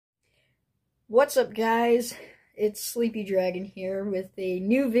What's up, guys? It's Sleepy Dragon here with a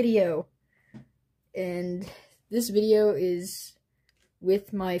new video, and this video is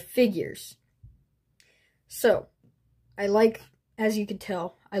with my figures. So, as you can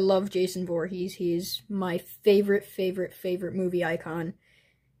tell, I love Jason Voorhees. He is my favorite movie icon,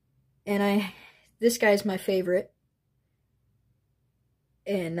 and this guy's my favorite,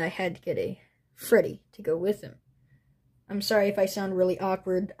 and I had to get a Freddy to go with him. I'm sorry if I sound really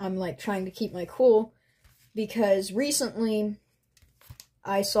awkward. I'm like trying to keep my cool because recently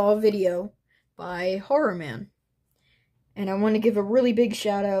I saw a video by Horrorman, and I want to give a really big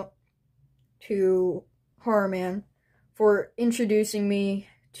shout out to Horrorman for introducing me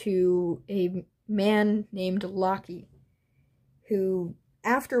to a man named Laki, who,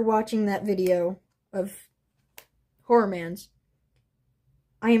 after watching that video of Horrorman's,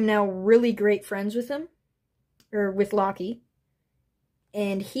 I am now really great friends with him. Or with Laki,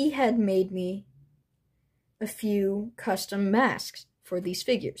 and he had made me a few custom masks for these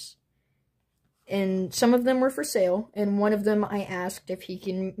figures. And some of them were for sale, and one of them I asked if he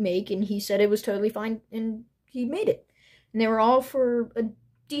can make, and he said it was totally fine, and he made it. And they were all for a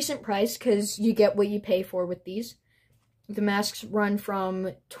decent price, because you get what you pay for with these. The masks run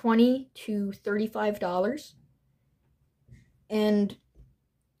from $20 to $35. And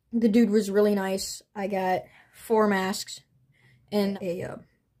the dude was really nice. I got 4 masks and a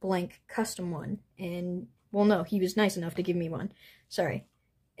blank custom one, and well, no, he was nice enough to give me one. Sorry.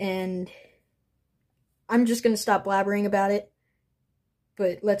 And I'm just gonna stop blabbering about it,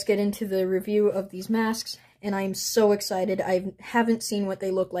 but let's get into the review of these masks. And I'm so excited. I haven't seen what they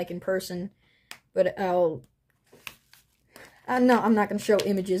look like in person, but no, I'm not gonna show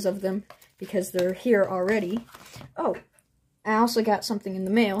images of them because they're here already. Oh, I also got something in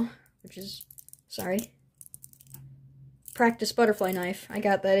the mail, which is, sorry, practice butterfly knife. I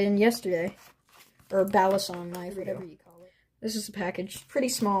got that in yesterday. Or balisong knife, whatever you call it. This is the package. Pretty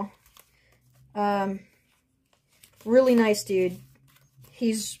small. Really nice dude.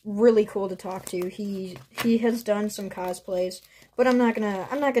 He's really cool to talk to. He has done some cosplays, but I'm not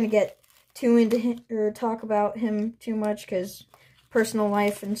gonna get too into him or talk about him too much because personal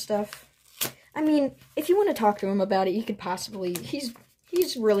life and stuff. I mean, if you want to talk to him about it, you could possibly. He's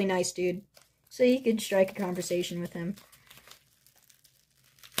a really nice dude, so you could strike a conversation with him.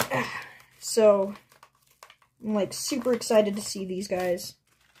 So, I'm like super excited to see these guys.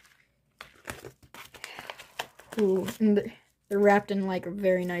 Ooh, and they're wrapped in like a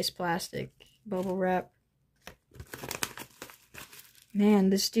very nice plastic bubble wrap. Man,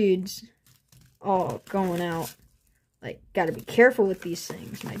 this dude's all going out. Like, gotta be careful with these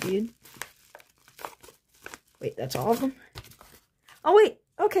things, my dude. Wait, that's all of them? Oh, wait.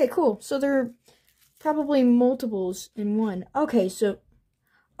 Okay, cool. So they're probably multiples in one. Okay, so...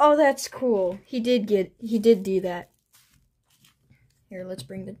 Oh, that's cool. He did do that. Here, let's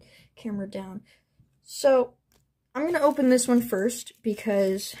bring the camera down. So, I'm going to open this one first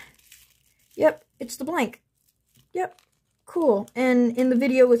because... Yep, it's the blank. Yep, cool. And in the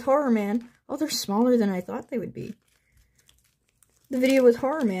video with Horrorman... Oh, they're smaller than I thought they would be. The video with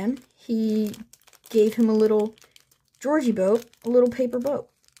Horrorman, he gave him a little Georgie boat, a little paper boat.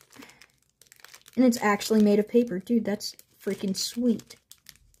 And it's actually made of paper. Dude, that's freaking sweet.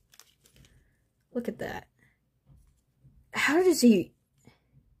 Look at that. How does he...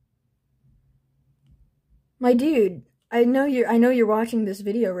 My dude, I know you're watching this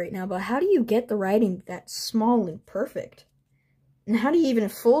video right now, but how do you get the writing that small and perfect? And how do you even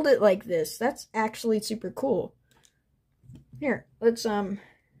fold it like this? That's actually super cool. Here, let's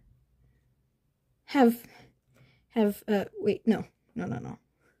wait, no.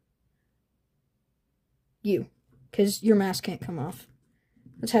 You, because your mask can't come off.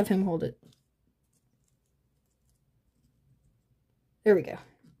 Let's have him hold it. There we go.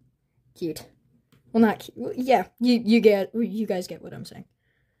 Cute. Well, not cute. Yeah, you guys get what I'm saying.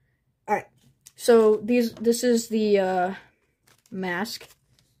 Alright, so this is the mask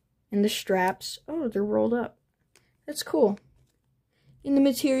and the straps. Oh, they're rolled up. That's cool. And the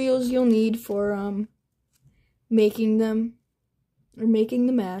materials you'll need for making them, or making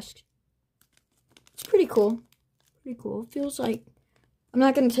the mask. It's pretty cool. Pretty cool. Feels like I'm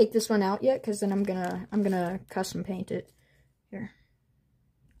not gonna take this one out yet, because then I'm gonna custom paint it. Here.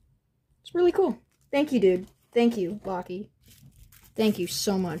 It's really cool. Thank you, dude. Thank you, Laki. Thank you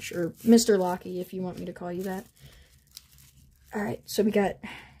so much, or Mr. Laki, if you want me to call you that. Alright, so we got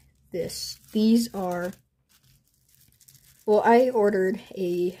this. These are... Well, I ordered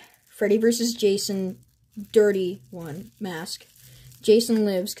a Freddy vs. Jason dirty one mask. Jason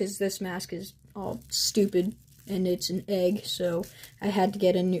lives, because this mask is all stupid and it's an egg, so I have to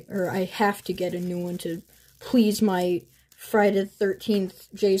get a new one to please my Friday the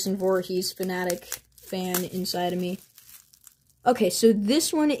 13th Jason Voorhees fanatic fan inside of me. Okay, so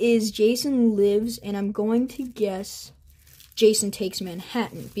this one is Jason Lives, and I'm going to guess Jason Takes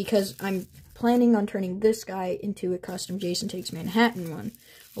Manhattan, because I'm planning on turning this guy into a custom Jason Takes Manhattan one.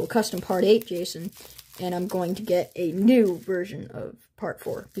 Well, custom Part 8 Jason, and I'm going to get a new version of Part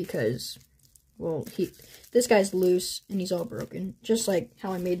 4, because, well, this guy's loose, and he's all broken. Just like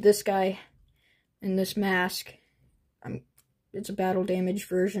how I made this guy and this mask. It's a battle damage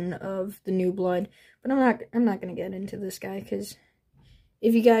version of the New Blood, but I'm not gonna get into this guy, because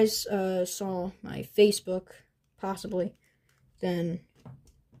if you guys saw my Facebook, possibly, then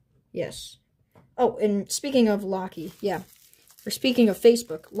yes. Oh, and speaking of Laki, yeah, or speaking of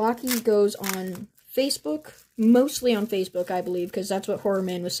Facebook, Laki goes on Facebook, mostly on Facebook, I believe, because that's what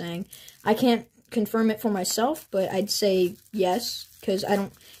Horrorman was saying. I can't confirm it for myself, but I'd say yes, because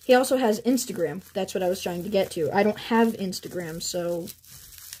he also has Instagram. That's what I was trying to get to. I don't have Instagram, so,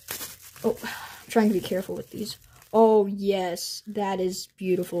 oh, I'm trying to be careful with these. Oh, yes, that is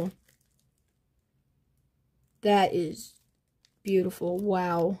beautiful. That is beautiful.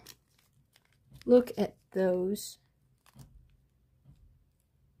 Wow. Look at those.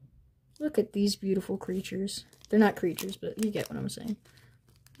 Look at these beautiful creatures. They're not creatures, but you get what I'm saying.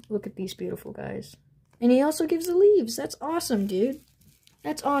 Look at these beautiful guys. And he also gives the leaves. That's awesome, dude.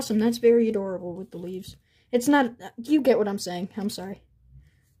 That's awesome. That's very adorable with the leaves. It's not... You get what I'm saying. I'm sorry.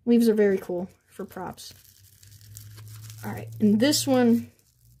 Leaves are very cool for props. Alright, and this one,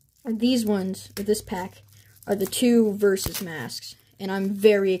 or these ones, or this pack, are the 2 versus masks. And I'm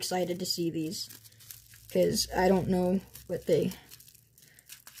very excited to see these, because I don't know what they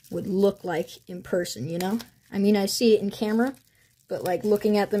would look like in person, you know? I mean, I see it in camera, but, like,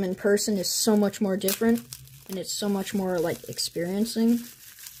 looking at them in person is so much more different, and it's so much more, like, experiencing,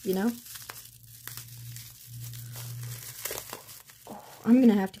 you know? Oh, I'm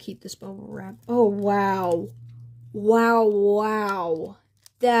gonna have to keep this bubble wrap. Oh, wow. Wow, wow.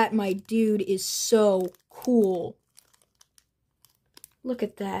 That, my dude, is so cool. Look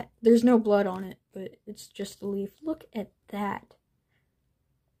at that. There's no blood on it, but it's just the leaf. Look at that.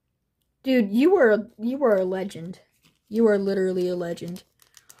 Dude, you are a legend. You are literally a legend.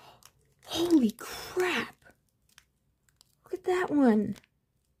 Holy crap. Look at that one.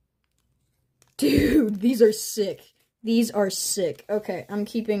 Dude, these are sick. These are sick. Okay, I'm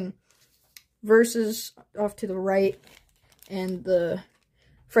keeping Versus off to the right and the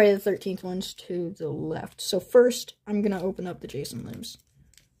Friday the 13th ones to the left. So first, I'm going to open up the Jason Lives.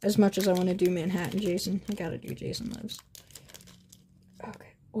 As much as I want to do Manhattan Jason, I gotta do Jason Lives.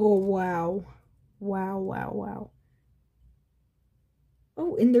 Okay. Oh, wow. Wow, wow, wow.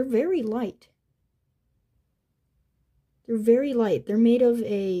 Oh, and they're very light. They're very light. They're made of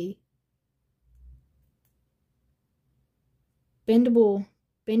a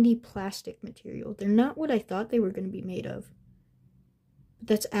bendy plastic material. They're not what I thought they were going to be made of. But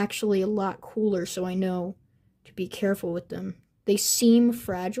that's actually a lot cooler, so I know to be careful with them. They seem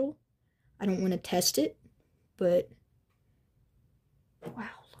fragile. I don't want to test it, but wow,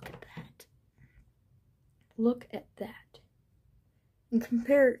 look at that. Look at that. And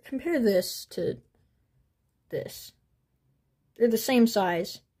compare this to this. They're the same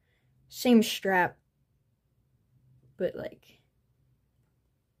size, same strap, but like,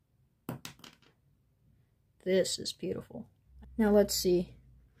 this is beautiful. Now let's see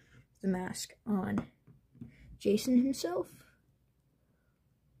the mask on Jason himself.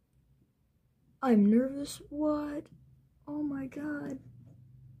 I'm nervous. What? Oh my god.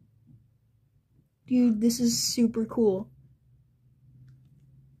 Dude, this is super cool.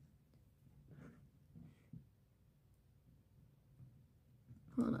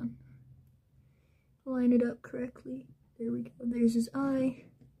 Hold on. Line it up correctly. There we go. There's his eye.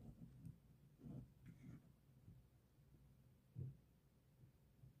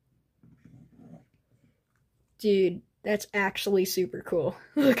 Dude, that's actually super cool.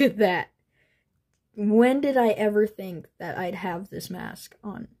 Look at that. When did I ever think that I'd have this mask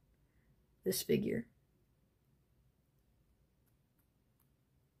on this figure?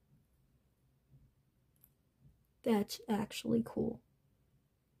 That's actually cool.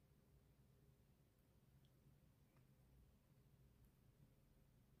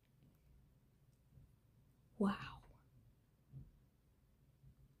 Wow.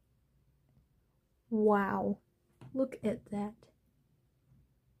 Wow. Look at that.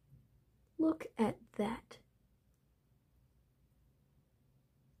 Look at that.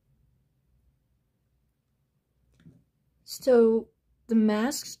 So, the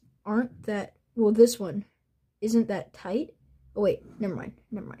masks aren't that... Well, this one isn't that tight. Oh wait, never mind.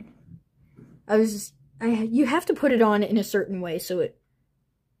 You have to put it on in a certain way so it,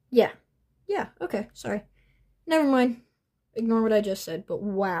 yeah, okay, sorry. Never mind. Ignore what I just said, but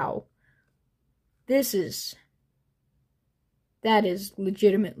wow. That is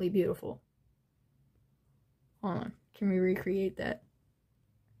legitimately beautiful. Hold on, can we recreate that?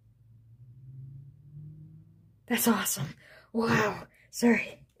 That's awesome. Wow.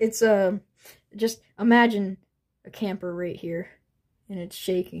 Sorry. It's, just imagine a camper right here, and it's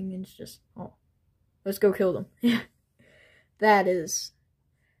shaking, and it's just, oh, let's go kill them. Yeah. That is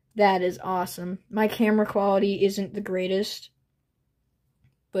awesome. My camera quality isn't the greatest,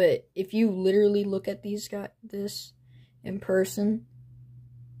 but if you literally look at this in person,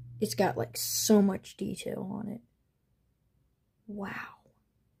 it's got like so much detail on it. Wow.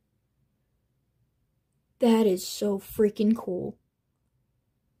 That is so freaking cool.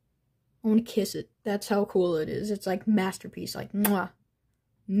 I want to kiss it. That's how cool it is. It's like masterpiece, like mwah.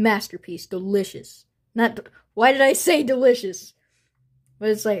 Masterpiece, delicious. Why did I say delicious? But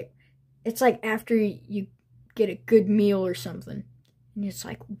it's like after you get a good meal or something, and it's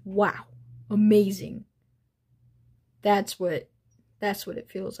like, wow, amazing. That's what it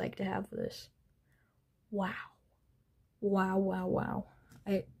feels like to have this. Wow. Wow.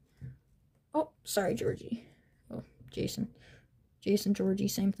 Oh, sorry, Georgie. Oh, Jason, Georgie,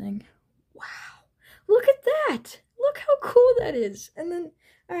 same thing. Wow. Look at that. Look how cool that is. And then,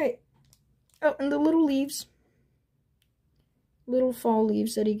 alright. Oh, and the little leaves. Little fall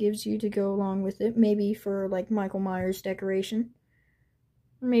leaves that he gives you to go along with it. Maybe for, like, Michael Myers decoration.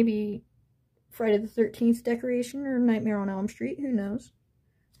 Or maybe Friday the 13th decoration. Or Nightmare on Elm Street. Who knows?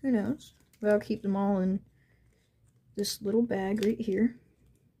 But I'll keep them all in this little bag right here.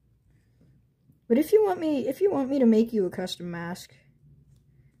 But if you want me to make you a custom mask,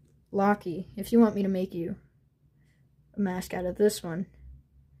 Laki, if you want me to make you a mask out of this one,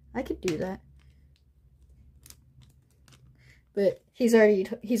 I could do that. But he's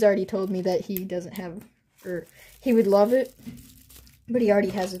already told me that he doesn't have, or he would love it, but he already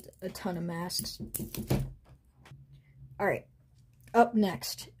has a ton of masks. Alright, up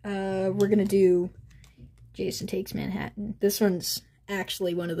next, we're gonna do Jason Takes Manhattan. This one's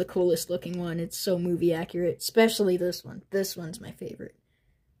actually one of the coolest looking one. It's so movie accurate, especially this one. This one's my favorite.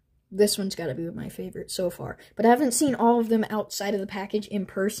 This one's got to be my favorite so far. But I haven't seen all of them outside of the package in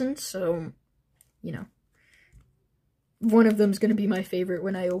person, so, you know, one of them's going to be my favorite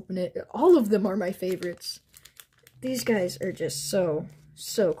when I open it. All of them are my favorites. These guys are just so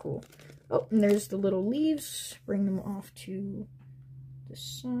cool. Oh, and there's the little leaves. Bring them off to the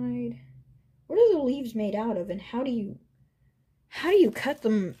side. What are the leaves made out of, and how do you cut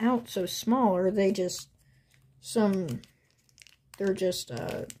them out so small? Or are they just they're just,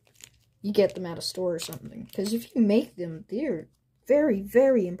 you get them at a store or something? Because if you make them, they're very,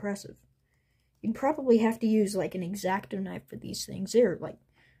 very impressive. You'd probably have to use, like, an X-Acto knife for these things. They're, like,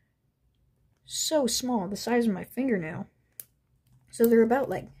 so small, the size of my fingernail. So they're about,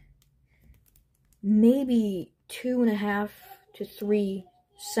 like, maybe 2.5 to 3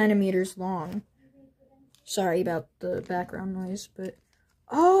 centimeters long. Sorry about the background noise, but...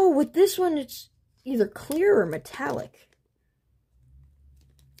 Oh, with this one, it's either clear or metallic.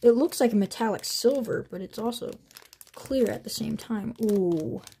 It looks like a metallic silver, but it's also clear at the same time.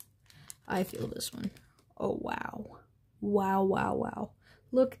 Ooh, I feel this one. Oh, wow. Wow.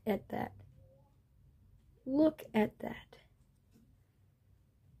 Look at that. Look at that.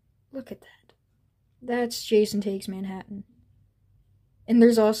 That's Jason Takes Manhattan. And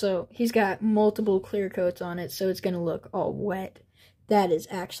there's also, he's got multiple clear coats on it, so it's going to look all wet. That is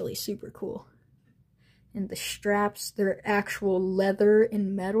actually super cool. And the straps, they're actual leather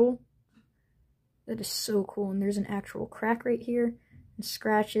and metal. That is so cool. And there's an actual crack right here. And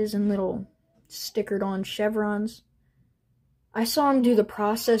scratches and little stickered on chevrons. I saw him do the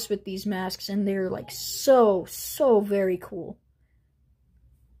process with these masks, and they're like so very cool.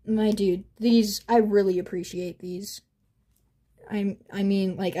 My dude, these, I really appreciate these. I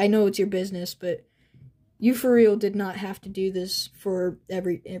mean, like, I know it's your business, but you for real did not have to do this for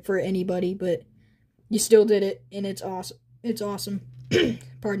anybody, but you still did it, and it's awesome. It's awesome.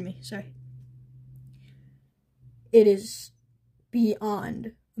 Pardon me, sorry. It is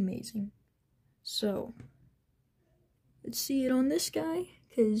beyond amazing. So, let's see it on this guy,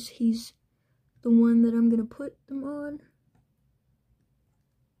 because he's the one that I'm going to put them on.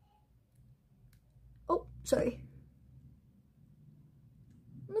 Oh, sorry.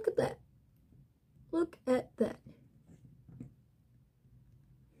 Look at that. Look at that.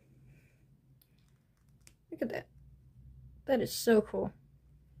 Look at that. That is so cool.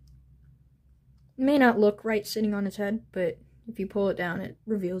 may not look right sitting on his head, but if you pull it down, it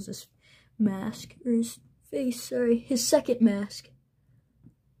reveals his mask, or his face, sorry, his second mask.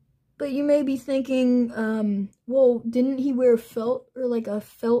 But you may be thinking, well, didn't he wear felt, or like a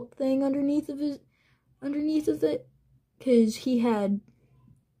felt thing underneath of it? Because he had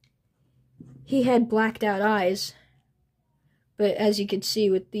blacked out eyes. But as you can see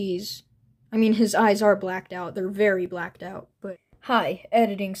with these, I mean, his eyes are blacked out. They're very blacked out. But hi,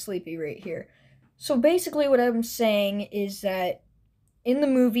 editing Sleepy right here. So basically what I'm saying is that in the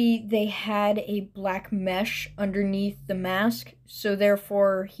movie, they had a black mesh underneath the mask, so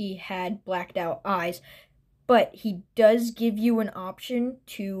therefore he had blacked out eyes. But he does give you an option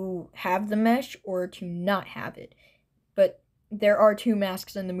to have the mesh or to not have it. But there are two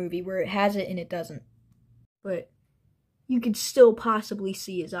masks in the movie where it has it and it doesn't. But you could still possibly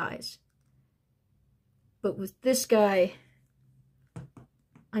see his eyes. But with this guy,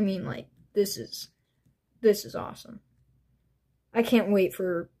 I mean, like, this is awesome. I can't wait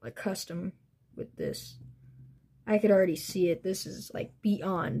for a custom with this. I could already see it. This is, like,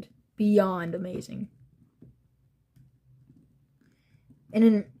 beyond amazing. And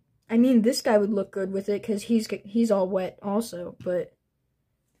then, I mean, this guy would look good with it because he's all wet also. But,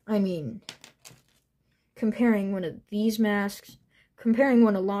 I mean, comparing one of these masks, comparing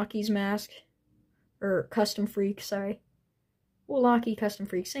one of Laki's masks, or Custom Freek, sorry. Well, Laki, Custom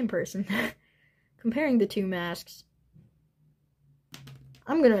Freek, same person. Comparing the two masks,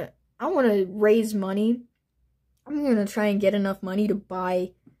 I want to raise money. I'm going to try and get enough money to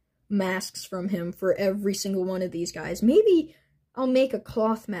buy masks from him for every single one of these guys. Maybe I'll make a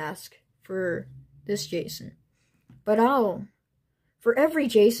cloth mask for this Jason. But for every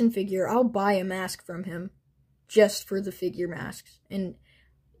Jason figure, I'll buy a mask from him just for the figure masks. And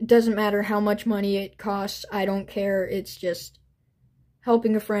it doesn't matter how much money it costs. I don't care. It's just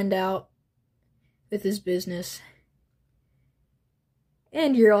helping a friend out with his business.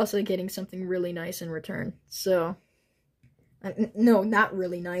 And you're also getting something really nice in return. So, no, not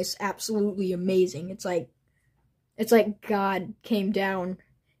really nice. Absolutely amazing. It's like God came down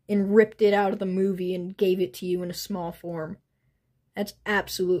and ripped it out of the movie and gave it to you in a small form. That's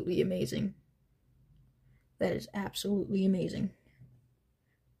absolutely amazing. That is absolutely amazing.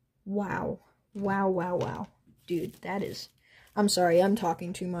 Wow. Wow, wow, wow. Dude, that is... I'm sorry, I'm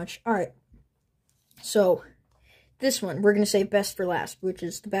talking too much. Alright. So, this one, we're going to save best for last, which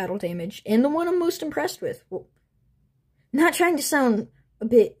is the battle damage, and the one I'm most impressed with. Well, not trying to sound a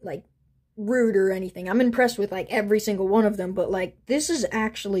bit, like, rude or anything. I'm impressed with, like, every single one of them, but, like, this is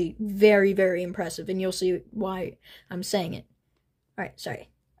actually very, very impressive, and you'll see why I'm saying it. Alright, sorry.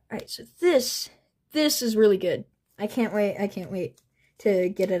 Alright, so this is really good. I can't wait to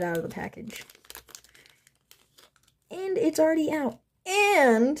get it out of the package. And it's already out.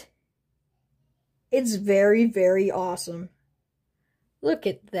 And it's very, very awesome. Look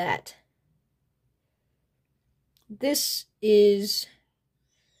at that. This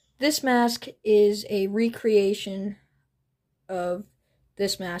mask is a recreation of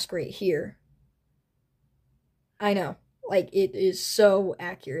this mask right here. I know. Like, it is so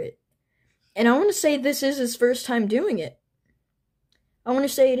accurate. And I want to say this is his first time doing it. I want to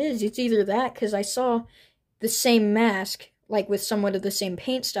say it is. It's either that, because I saw the same mask, like with somewhat of the same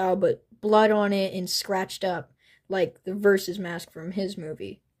paint style, but blood on it and scratched up, like the Versus mask from his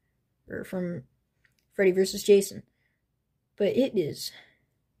movie, or from Freddy vs. Jason. But it is...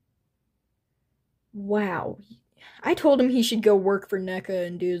 wow. I told him he should go work for NECA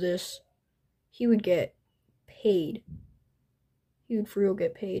and do this. He would get paid. He would for real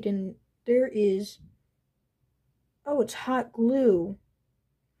get paid. And there is... oh, it's hot glue.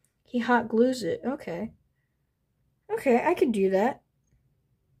 He hot glues it. Okay. Okay, I could do that.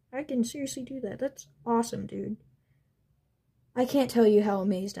 I can seriously do that. That's awesome, dude. I can't tell you how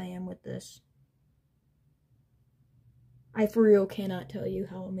amazed I am with this. I for real cannot tell you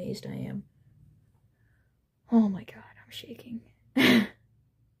how amazed I am. Oh my god, I'm shaking.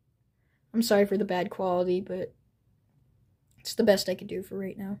 I'm sorry for the bad quality, but it's the best I could do for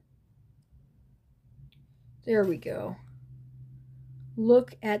right now. There we go.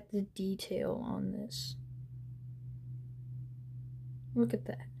 Look at the detail on this. Look at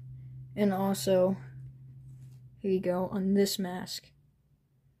that. And also, here you go, on this mask.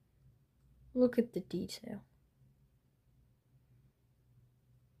 Look at the detail.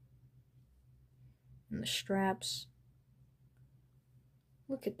 And the straps.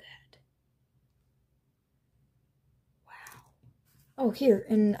 Look at that. Wow. Oh, here,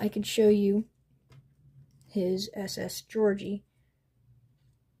 and I could show you his SS Georgie.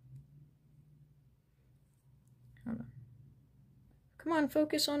 Hold on. Come on,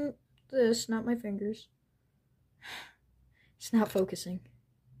 focus on this, not my fingers. It's not focusing.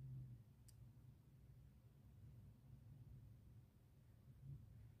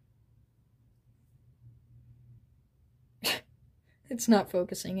 It's not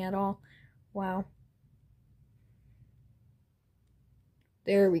focusing at all. Wow.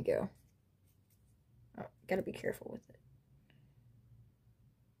 There we go. Oh, gotta be careful with it.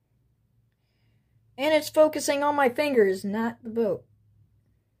 And it's focusing on my fingers, not the boat.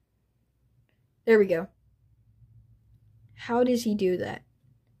 There we go. How does he do that?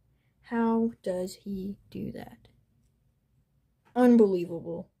 How does he do that?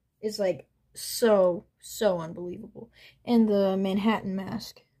 Unbelievable. It's like so unbelievable. And the Manhattan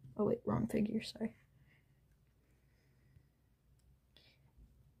mask. Oh wait, wrong figure, sorry.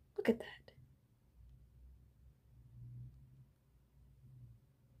 Look at that.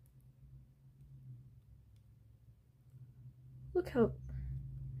 Look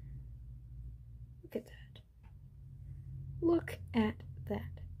at that. Look at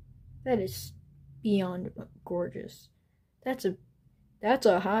that. That is beyond gorgeous. That's a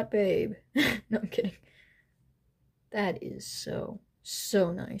hot babe. No, I'm kidding. That is so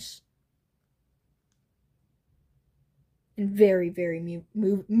nice. And very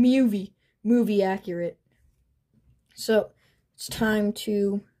movie accurate. So, it's time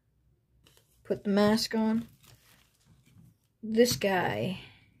to put the mask on. This guy,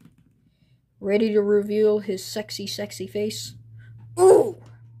 ready to reveal his sexy face. Ooh!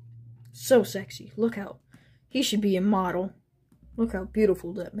 So sexy. Look how, he should be a model. Look how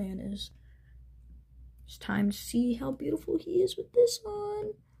beautiful that man is. It's time to see how beautiful he is with this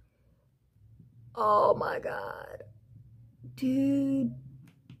on. Oh my god. Dude.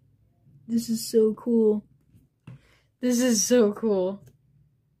 This is so cool. This is so cool.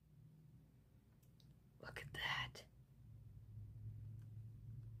 Look at that.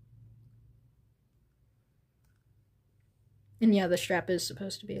 And yeah, the strap is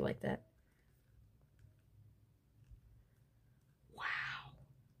supposed to be like that.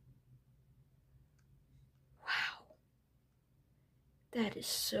 That is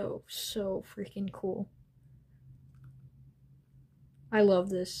so freaking cool. I love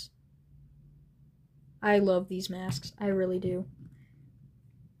this. I love these masks. I really do.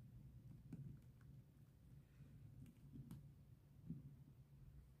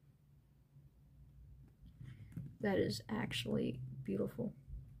 That is actually beautiful.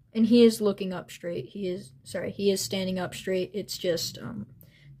 And he is looking up straight. He is standing up straight. It's just the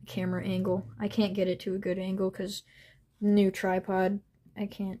camera angle. I can't get it to a good angle because new tripod, I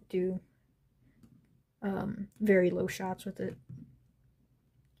can't do very low shots with it.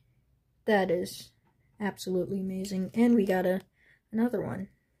 That is absolutely amazing. And we got another one,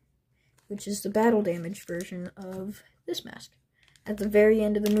 which is the battle damage version of this mask. At the very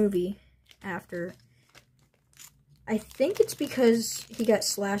end of the movie, after, I think it's because he got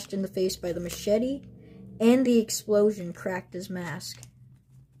slashed in the face by the machete, and the explosion cracked his mask.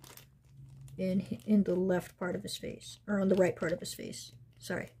 In the left part of his face, or on the right part of his face.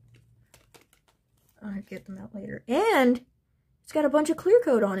 Sorry. I'll get them out later. And it's got a bunch of clear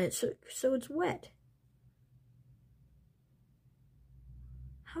coat on it, so it's wet.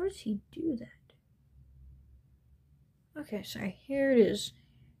 How does he do that? Okay, sorry. Here it is.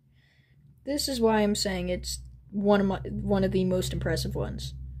 This is why I'm saying it's one of the most impressive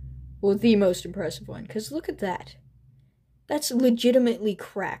ones. Well, the most impressive one, because look at that. That's legitimately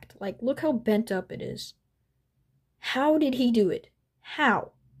cracked. Like, look how bent up it is. How did he do it?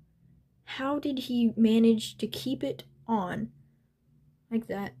 How? How did he manage to keep it on like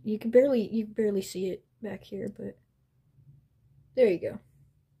that? You can barely see it back here, but there you go.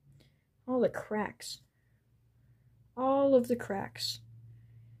 All the cracks. All of the cracks.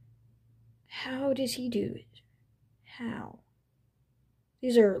 How does he do it? How?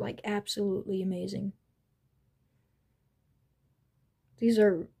 These are like absolutely amazing. These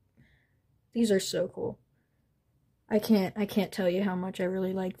are so cool. I can't tell you how much I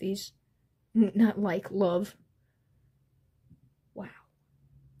really like these. Not like, love. Wow.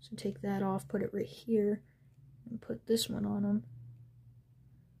 So take that off, put it right here, and put this one on them.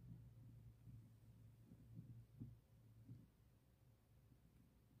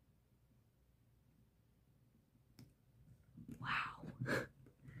 Wow.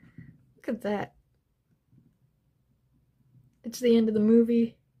 Look at that. It's the end of the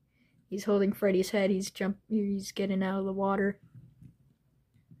movie. He's holding Freddy's head. He's getting out of the water.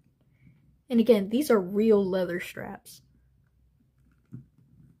 And again, these are real leather straps.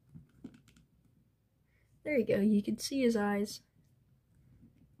 There you go. You can see his eyes.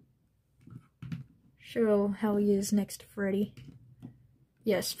 Show how he is next to Freddy.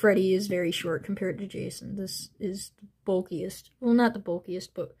 Yes, Freddy is very short compared to Jason. This is the bulkiest. Well, not the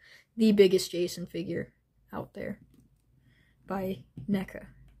bulkiest, but the biggest Jason figure out there by NECA.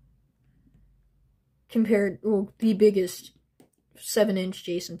 Well, the biggest 7-inch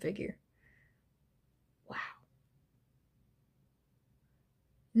Jason figure. Wow.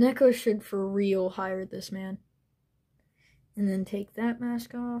 NECA should for real hire this man. And then take that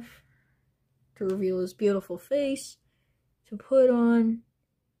mask off to reveal his beautiful face, to put on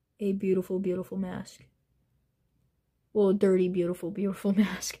a beautiful, beautiful mask. Well, a dirty, beautiful, beautiful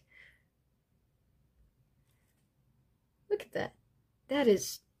mask. Look at that. That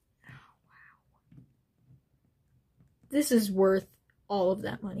is... Oh, wow. This is worth all of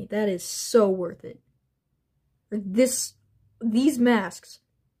that money. That is so worth it. These masks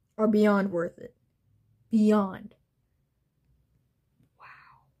are beyond worth it. Beyond.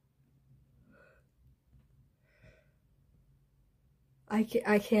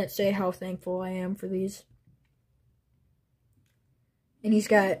 I can't say how thankful I am for these. And he's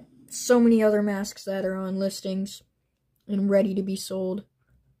got so many other masks that are on listings and ready to be sold.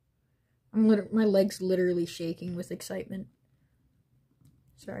 My leg's literally shaking with excitement.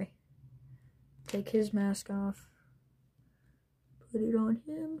 Sorry. Take his mask off. Put it on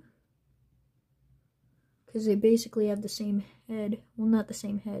him. Because they basically have the same head. Well, not the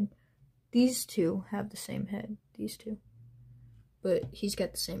same head. These two have the same head. These two. But he's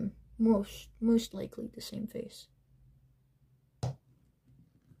got the same, most likely the same face. Wow.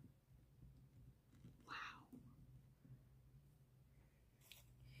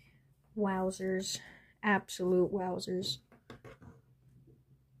 Wowzers. Absolute wowzers.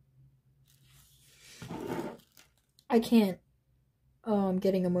 I can't. Oh, I'm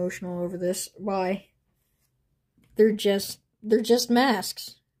getting emotional over this. Why? They're just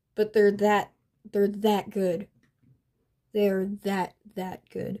masks. But they're that good. They're that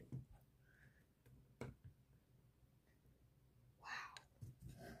good. Wow.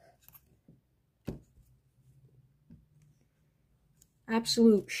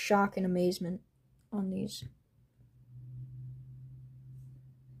 Absolute shock and amazement on these.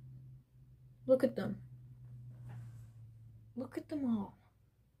 Look at them. Look at them all.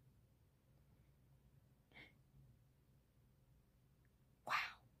 Wow.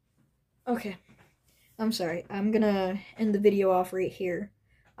 Okay. I'm sorry. I'm gonna end the video off right here.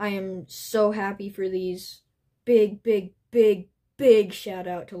 I am so happy for these. Big shout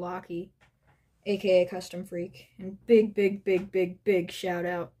out to Laki, aka Custom Freak. And big shout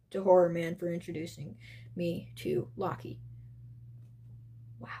out to Horrorman for introducing me to Laki.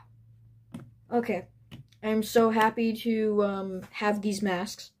 Wow. Okay. I'm so happy to have these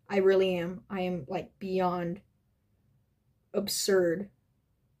masks. I really am. I am like beyond absurd,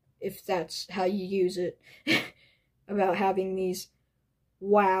 if that's how you use it, about having these.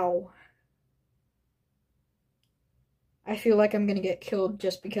 Wow. I feel like I'm gonna get killed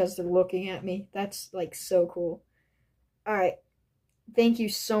just because they're looking at me. That's, like, so cool. Alright. Thank you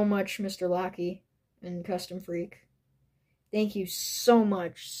so much, Mr. Laki and Custom Freak. Thank you so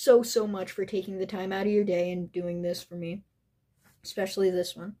much, so much for taking the time out of your day and doing this for me. Especially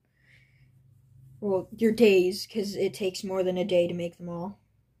this one. Well, your days, because it takes more than a day to make them all.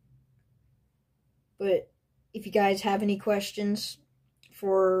 But if you guys have any questions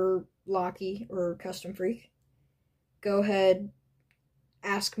for Laki or Custom Freak, go ahead,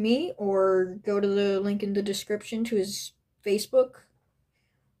 ask me, or go to the link in the description to his Facebook.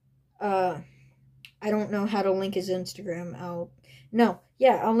 I don't know how to link his Instagram. I'll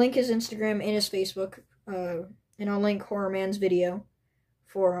link his Instagram and his Facebook, and I'll link Horrorman's video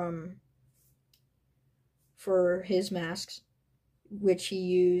for his masks, which he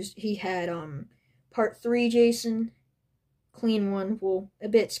used. He had, Part 3 Jason, clean one, well, a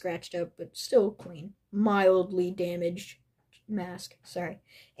bit scratched up, but still clean. Mildly damaged mask, sorry.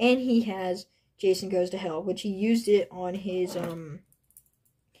 And he has Jason Goes to Hell, which he used it on his,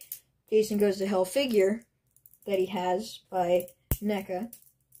 Jason Goes to Hell figure that he has by NECA.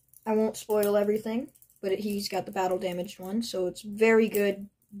 I won't spoil everything, but he's got the battle damaged one, so it's very good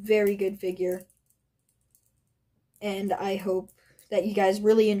figure. And I hope that you guys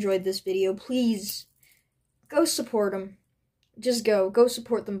really enjoyed this video. Please, go support them. Just go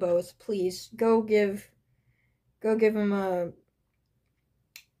support them both, please. Go give them a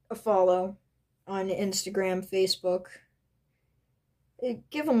follow on Instagram, Facebook.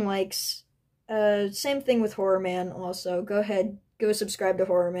 Give them likes. Same thing with Horrorman also. Go ahead, go subscribe to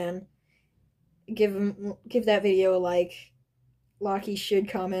Horrorman. Give that video a like. Laki should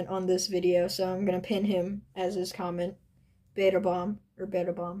comment on this video, so I'm gonna pin him as his comment. Beta bomb.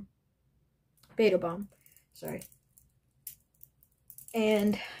 Sorry.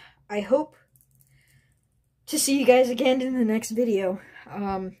 and I hope to see you guys again in the next video.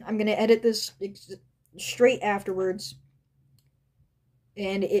 I'm gonna edit this straight afterwards,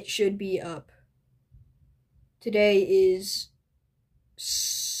 and it should be up. Today is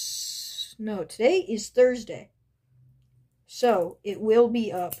Thursday, so it will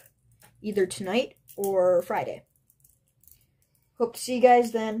be up either tonight or Friday. Hope to see you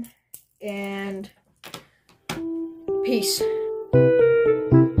guys then, and peace.